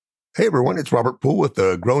Hey everyone, it's Robert Poole with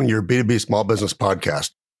the Growing Your B2B Small Business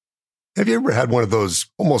Podcast. Have you ever had one of those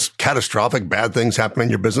almost catastrophic bad things happen in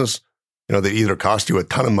your business? That either cost you a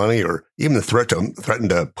ton of money or even the threaten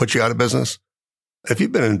to put you out of business? If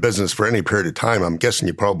you've been in business for any period of time, I'm guessing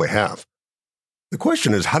you probably have. The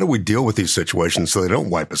question is, how do we deal with these situations so they don't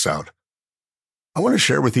wipe us out? I want to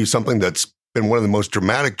share with you something that's been one of the most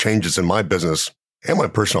dramatic changes in my business and my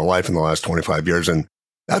personal life in the last 25 years, and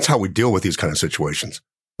that's how we deal with these kind of situations.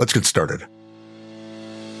 Let's get started. Do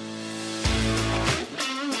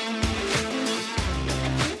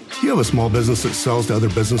you have a small business that sells to other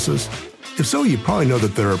businesses? If so, you probably know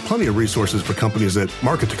that there are plenty of resources for companies that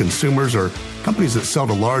market to consumers or companies that sell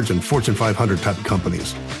to large and Fortune 500 type of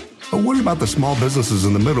companies. But what about the small businesses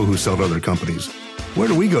in the middle who sell to other companies? Where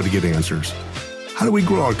do we go to get answers? How do we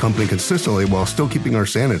grow our company consistently while still keeping our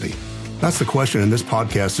sanity? That's the question, and this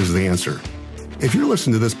podcast is the answer. If you're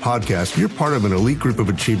listening to this podcast, you're part of an elite group of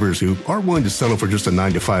achievers who aren't willing to settle for just a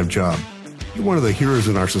 9-to-5 job. You're one of the heroes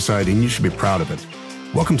in our society, and you should be proud of it.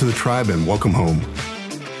 Welcome to the tribe and welcome home.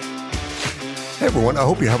 Hey everyone, I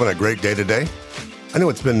hope you're having a great day today. I know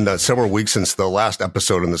it's been several weeks since the last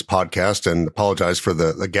episode in this podcast, and apologize for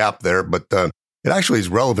the gap there, but it actually is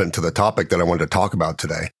relevant to the topic that I wanted to talk about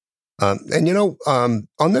today. On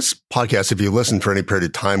this podcast, if you listen for any period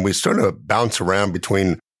of time, we sort of bounce around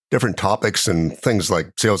between different topics and things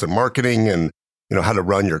like sales and marketing and, how to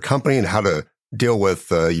run your company and how to deal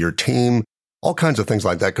with your team, all kinds of things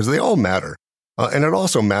like that, because they all matter. And it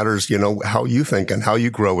also matters, how you think and how you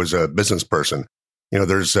grow as a business person.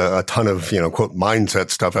 There's a ton of, quote, mindset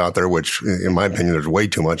stuff out there, which in my opinion, there's way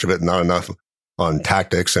too much of it, not enough on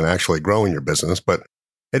tactics and actually growing your business, but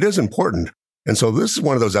it is important. And so this is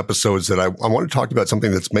one of those episodes that I want to talk about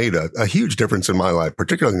something that's made a huge difference in my life,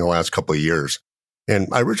 particularly in the last couple of years. And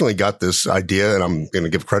I originally got this idea, and I'm going to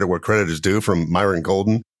give credit where credit is due, from Myron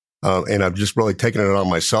Golden. And I've just really taken it on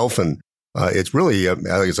myself. And it's really,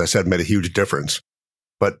 as I said, made a huge difference.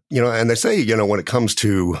 But, and they say, when it comes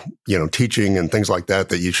to, teaching and things like that,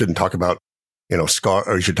 that you shouldn't talk about, you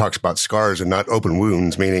should talk about scars and not open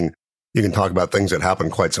wounds, meaning you can talk about things that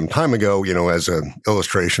happened quite some time ago, as an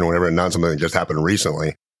illustration or whatever, and not something that just happened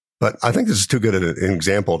recently. But I think this is too good an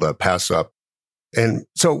example to pass up. And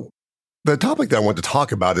so the topic that I want to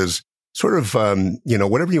talk about is sort of,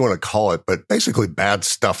 whatever you want to call it, but basically bad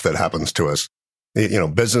stuff that happens to us.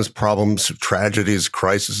 Business problems, tragedies,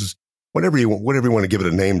 crises, whatever you want to give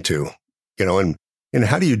it a name to, and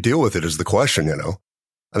how do you deal with it is the question,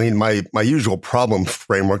 I mean, my usual problem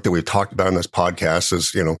framework that we've talked about in this podcast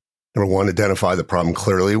is, number one, identify the problem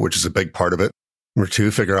clearly, which is a big part of it. Number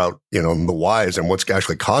two, figure out, the whys and what's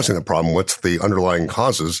actually causing the problem, what's the underlying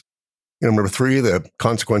causes. Number three, the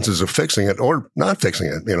consequences of fixing it or not fixing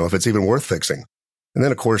it, if it's even worth fixing. And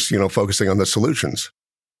then, of course, focusing on the solutions.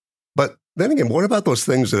 But then again, what about those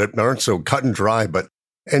things that aren't so cut and dry,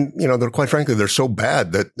 they're quite frankly, they're so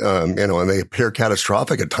bad that, and they appear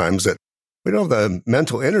catastrophic at times that we don't have the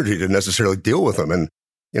mental energy to necessarily deal with them. And,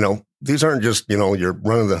 these aren't just, your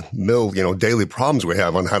run-of-the-mill, daily problems we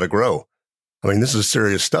have on how to grow. I mean, this is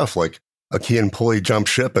serious stuff, like a key employee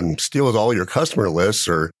jumps ship and steals all your customer lists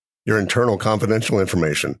or your internal confidential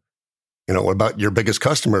information. What about your biggest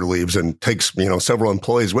customer leaves and takes, several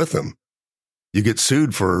employees with them? You get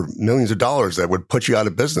sued for millions of dollars that would put you out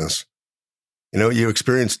of business. You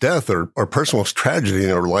experience death or personal tragedy in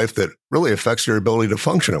your life that really affects your ability to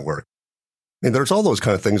function at work. I mean, there's all those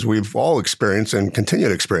kind of things we've all experienced and continue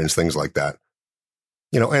to experience things like that.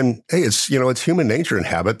 And hey, it's human nature and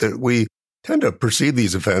habit that we tend to perceive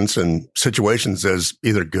these events and situations as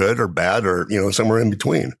either good or bad or, somewhere in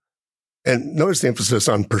between. And notice the emphasis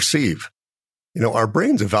on perceive. Our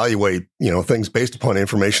brains evaluate, things based upon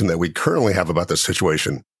information that we currently have about the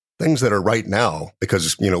situation, things that are right now,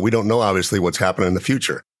 because, we don't know, obviously, what's happening in the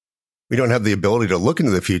future. We don't have the ability to look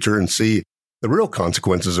into the future and see the real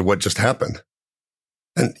consequences of what just happened.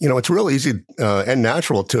 And, it's real easy and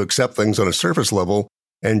natural to accept things on a surface level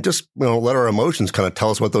and just, let our emotions kind of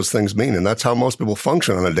tell us what those things mean. And that's how most people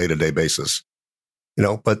function on a day-to-day basis.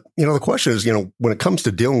 But the question is, when it comes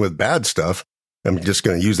to dealing with bad stuff, I'm just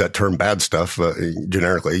going to use that term bad stuff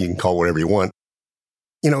generically. You can call it whatever you want.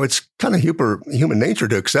 It's kind of human nature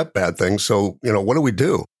to accept bad things. So, what do we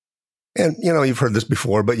do? And, you've heard this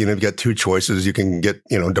before, but, you've got two choices. You can get,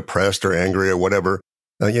 depressed or angry or whatever,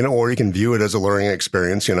 or you can view it as a learning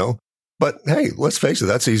experience, But hey, let's face it,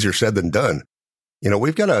 that's easier said than done.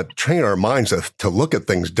 We've got to train our minds to look at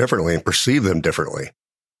things differently and perceive them differently.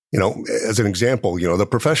 As an example, the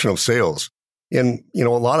profession of sales. In, a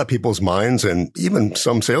lot of people's minds and even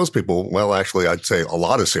some salespeople, well, actually, I'd say a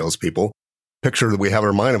lot of salespeople, picture that we have in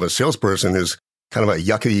our mind of a salesperson is kind of a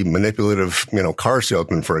yucky, manipulative, car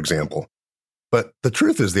salesman, for example. But the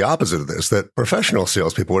truth is the opposite of this, that professional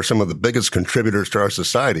salespeople are some of the biggest contributors to our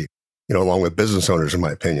society, along with business owners, in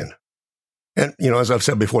my opinion. And, as I've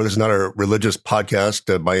said before, this is not a religious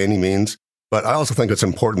podcast by any means, but I also think it's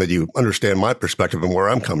important that you understand my perspective and where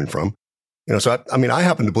I'm coming from. So I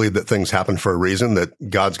happen to believe that things happen for a reason, that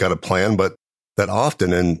God's got a plan, but that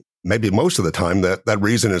often, and maybe most of the time, that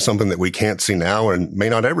reason is something that we can't see now and may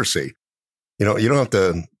not ever see. You don't have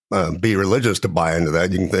to be religious to buy into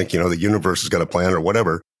that. You can think, the universe has got a plan or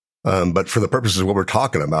whatever. But for the purposes of what we're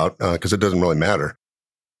talking about, because it doesn't really matter.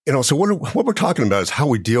 So what we're talking about is how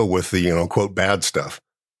we deal with the, quote, bad stuff.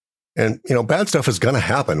 And, bad stuff is going to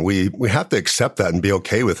happen. We have to accept that and be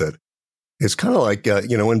okay with it. It's kind of like,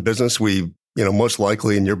 in business, most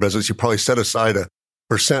likely in your business, you probably set aside a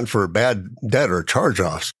 % for bad debt or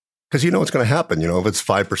charge-offs because it's going to happen, if it's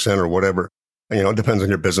 5% or whatever. It depends on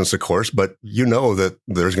your business, of course, but that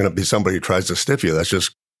there's going to be somebody who tries to stiff you. That's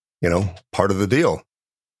just, part of the deal.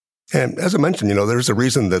 And as I mentioned, there's a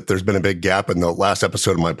reason that there's been a big gap in the last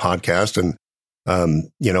episode of my podcast. And,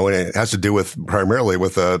 and it has to do with primarily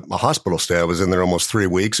with a hospital stay. I was in there almost 3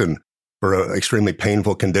 weeks and for an extremely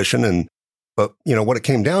painful condition. But what it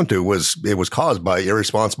came down to was it was caused by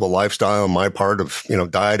irresponsible lifestyle on my part of,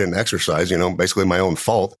 diet and exercise, basically my own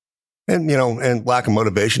fault. And, and lack of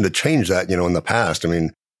motivation to change that, in the past. I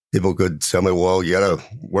mean, people could tell me, well, you got to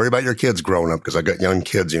worry about your kids growing up because I got young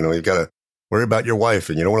kids, you've got to worry about your wife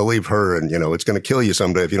and you don't want to leave her and, it's going to kill you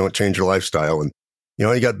someday if you don't change your lifestyle. And,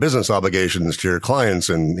 you got business obligations to your clients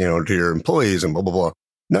and, to your employees and blah, blah, blah.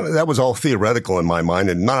 No, that was all theoretical in my mind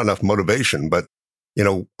and not enough motivation. But,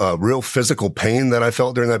 real physical pain that I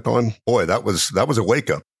felt during that time, boy, that was a wake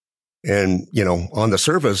up. And, on the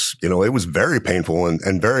surface, it was very painful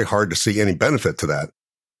and very hard to see any benefit to that.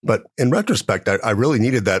 But in retrospect, I really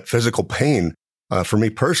needed that physical pain for me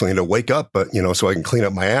personally to wake up, but, so I can clean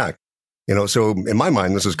up my act. So in my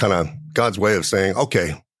mind, this is kind of God's way of saying,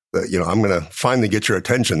 okay, I'm going to finally get your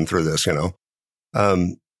attention through this, and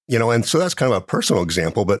so that's kind of a personal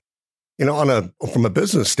example. But, from a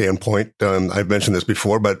business standpoint, I've mentioned this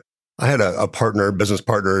before, but I had a business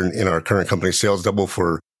partner in our current company, Sales Double,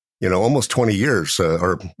 for almost 20 years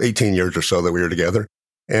or 18 years or so that we were together.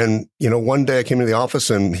 And, one day I came to the office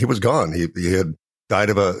and he was gone. He had died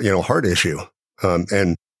of a, heart issue.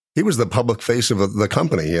 And he was the public face of the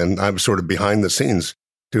company. And I was sort of behind the scenes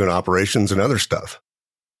doing operations and other stuff.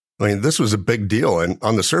 I mean, this was a big deal. And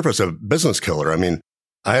on the surface, a business killer. I mean,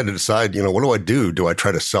 I had to decide, what do I do? Do I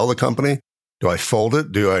try to sell the company? Do I fold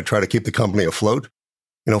it? Do I try to keep the company afloat?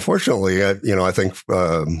 Fortunately, I think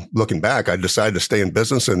looking back, I decided to stay in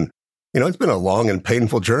business and, it's been a long and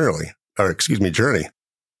painful journey.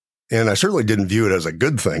 And I certainly didn't view it as a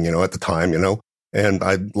good thing, at the time, and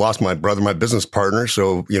I lost my brother, my business partner.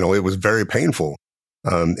 So, it was very painful.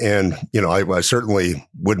 And, I certainly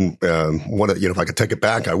wouldn't want to, if I could take it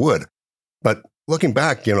back, I would. But looking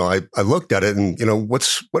back, I looked at it and,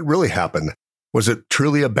 what really happened? Was it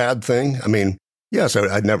truly a bad thing? I mean, yes,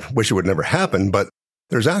 I'd never wish it would never happen, but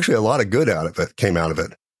there's actually a lot of good came out of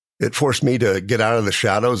it. It forced me to get out of the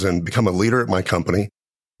shadows and become a leader at my company.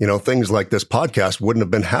 Things like this podcast wouldn't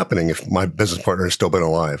have been happening if my business partner had still been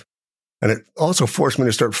alive. And it also forced me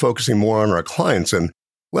to start focusing more on our clients and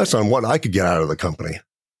less on what I could get out of the company.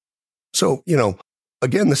 So,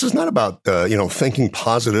 again, this is not about, thinking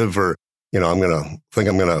positive or, I'm going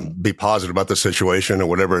to be positive about the situation or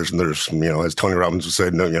whatever. And there's, as Tony Robbins would say,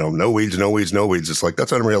 no weeds, no weeds, no weeds. It's like,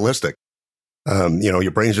 that's unrealistic.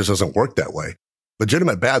 Your brain just doesn't work that way.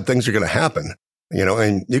 Legitimate bad things are going to happen,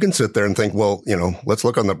 and you can sit there and think, well, let's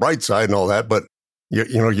look on the bright side and all that. But,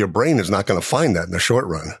 your brain is not going to find that in the short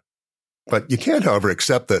run. But you can't, however,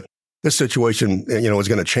 accept that this situation, is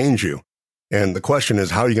going to change you. And the question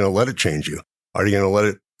is, how are you going to let it change you? Are you going to let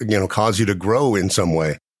it, cause you to grow in some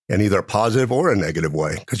way, in either a positive or a negative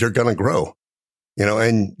way? Because you're going to grow,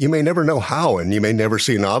 and you may never know how, and you may never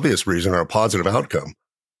see an obvious reason or a positive outcome.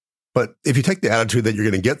 But if you take the attitude that you're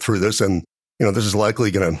going to get through this and, this is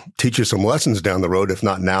likely going to teach you some lessons down the road, if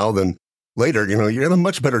not now, then later, you have a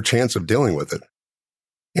much better chance of dealing with it.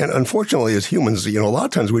 And unfortunately, as humans, a lot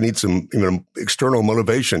of times we need some external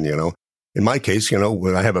motivation, In my case,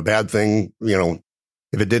 when I have a bad thing,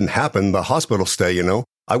 if it didn't happen, the hospital stay,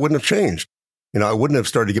 I wouldn't have changed. I wouldn't have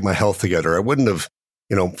started to get my health together. I wouldn't have,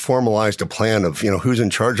 formalized a plan of, who's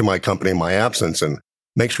in charge of my company in my absence and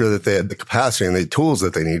make sure that they had the capacity and the tools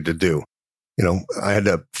that they needed to do. I had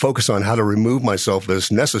to focus on how to remove myself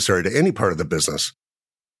as necessary to any part of the business.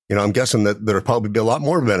 I'm guessing that there'll probably be a lot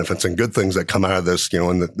more benefits and good things that come out of this,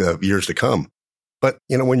 in the years to come. But,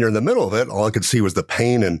 when you're in the middle of it, all I could see was the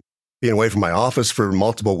pain and being away from my office for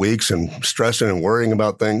multiple weeks and stressing and worrying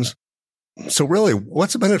about things. So really,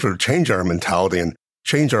 what's the benefit of changing our mentality and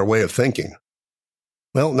change our way of thinking?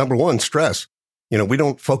 Well, number one, stress. We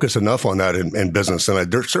don't focus enough on that in business. And I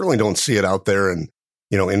certainly don't see it out there in,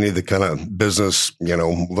 any of the kind of business,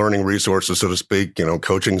 learning resources, so to speak,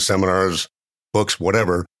 coaching seminars, books,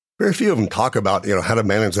 whatever. Very few of them talk about, how to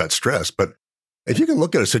manage that stress. But if you can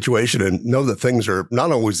look at a situation and know that things are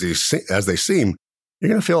not always as they seem, you're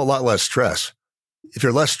going to feel a lot less stress. If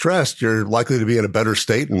you're less stressed, you're likely to be in a better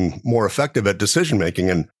state and more effective at decision making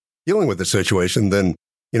and dealing with the situation than,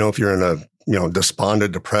 if you're in a,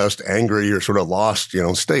 despondent, depressed, angry, or sort of lost,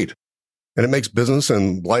 state. And it makes business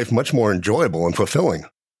and life much more enjoyable and fulfilling.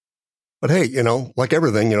 But hey, like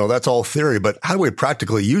everything, that's all theory, but how do we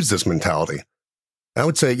practically use this mentality? I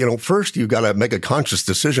would say, first you've got to make a conscious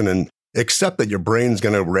decision and accept that your brain's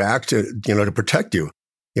going to react to protect you.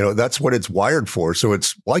 That's what it's wired for. So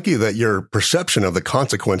it's likely that your perception of the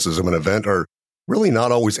consequences of an event are really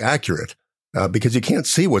not always accurate because you can't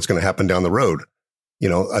see what's going to happen down the road.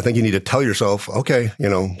 I think you need to tell yourself, okay,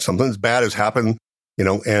 something bad has happened,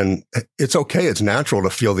 and it's okay. It's natural to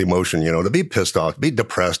feel the emotion, to be pissed off, be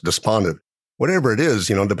depressed, despondent, whatever it is,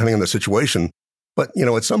 depending on the situation. But,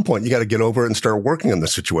 at some point you got to get over it and start working on the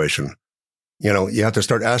situation. You have to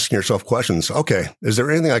start asking yourself questions. Okay, is there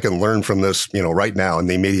anything I can learn from this, right now in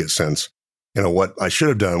the immediate sense? What I should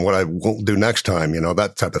have done, what I won't do next time,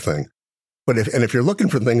 that type of thing. But if you're looking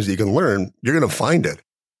for things that you can learn, you're going to find it.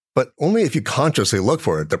 But only if you consciously look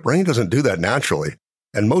for it. The brain doesn't do that naturally.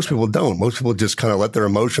 And most people don't. Most people just kind of let their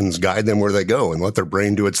emotions guide them where they go and let their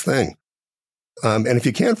brain do its thing. And if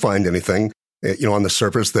you can't find anything, on the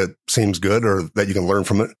surface that seems good or that you can learn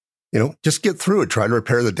from it, just get through it. Try to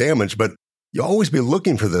repair the damage. But you'll always be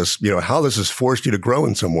looking for this, how this has forced you to grow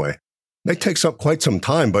in some way. It may take quite some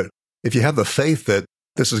time, but if you have the faith that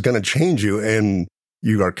this is going to change you and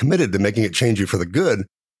you are committed to making it change you for the good,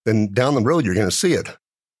 then down the road, you're going to see it.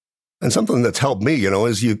 And something that's helped me,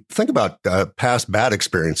 is you think about past bad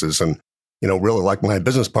experiences and, really like my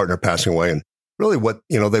business partner passing away and really what,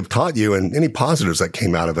 they've taught you and any positives that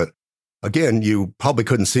came out of it. Again, you probably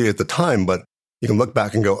couldn't see it at the time, but you can look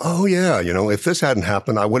back and go, oh yeah, if this hadn't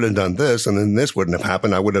happened, I would have done this, and then this wouldn't have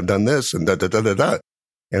happened. I would have done this, and da-da-da-da-da.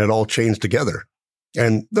 And it all changed together.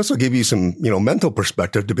 And this will give you some, mental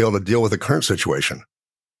perspective to be able to deal with the current situation.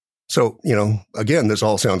 So, again, this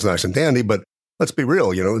all sounds nice and dandy, but let's be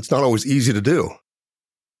real, it's not always easy to do.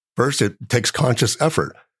 First, it takes conscious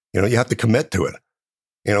effort. You have to commit to it.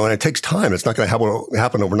 And it takes time. It's not going to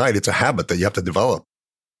happen overnight. It's a habit that you have to develop.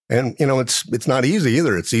 And, it's not easy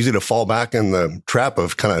either. It's easy to fall back in the trap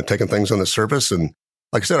of kind of taking things on the surface. And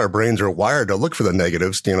like I said, our brains are wired to look for the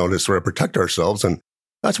negatives, to sort of protect ourselves. And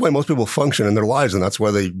that's why most people function in their lives. And that's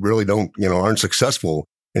why they really don't, aren't successful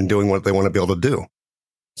in doing what they want to be able to do.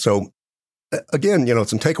 So again,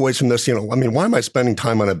 some takeaways from this, why am I spending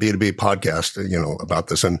time on a B2B podcast, about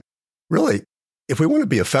this? And really, if we want to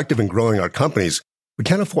be effective in growing our companies, we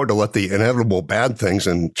can't afford to let the inevitable bad things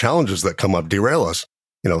and challenges that come up derail us.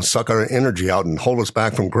 Suck our energy out and hold us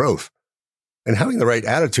back from growth. And having the right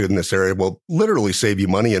attitude in this area will literally save you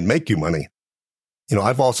money and make you money.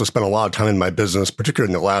 I've also spent a lot of time in my business,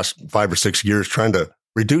 particularly in the last 5 or 6 years, trying to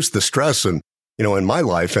reduce the stress and, in my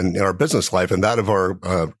life and in our business life and that of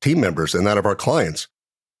our team members and that of our clients.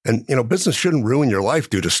 And, business shouldn't ruin your life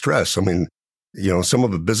due to stress. Some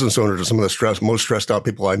of the business owners are some of the most stressed out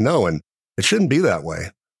people I know, and it shouldn't be that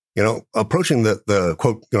way. Approaching the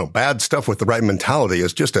quote, bad stuff with the right mentality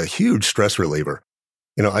is just a huge stress reliever.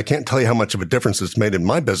 I can't tell you how much of a difference it's made in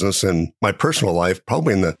my business and my personal life,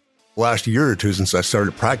 probably in the last year or two since I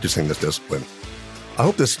started practicing this discipline. I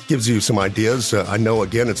hope this gives you some ideas. I know,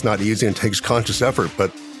 again, it's not easy and takes conscious effort, but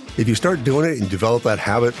if you start doing it and develop that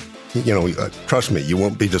habit, trust me, you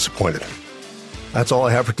won't be disappointed. That's all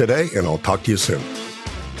I have for today, and I'll talk to you soon.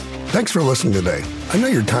 Thanks for listening today. I know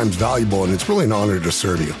your time's valuable, and it's really an honor to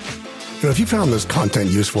serve you. If you found this content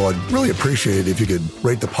useful, I'd really appreciate it if you could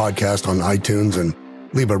rate the podcast on iTunes and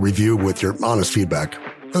leave a review with your honest feedback,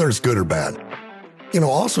 whether it's good or bad.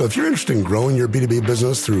 Also, if you're interested in growing your B2B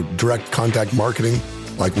business through direct contact marketing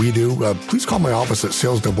like we do, please call my office at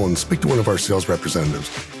Sales Double and speak to one of our sales representatives.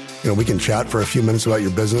 We can chat for a few minutes about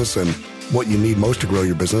your business and what you need most to grow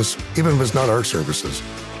your business, even if it's not our services.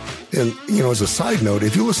 And, as a side note,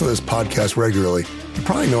 if you listen to this podcast regularly, you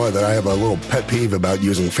probably know that I have a little pet peeve about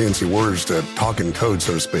using fancy words to talk in code,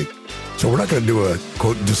 so to speak. So we're not going to do a,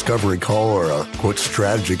 quote, discovery call or a, quote,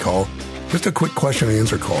 strategy call, just a quick question and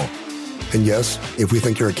answer call. And yes, if we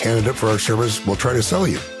think you're a candidate for our service, we'll try to sell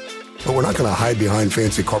you. But we're not going to hide behind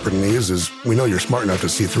fancy corporate names, as we know you're smart enough to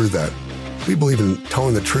see through that. We believe in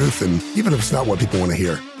telling the truth, and even if it's not what people want to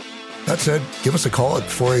hear. That said, give us a call at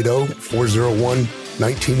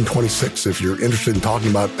 480-401-1926 if you're interested in talking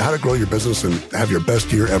about how to grow your business and have your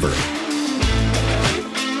best year ever.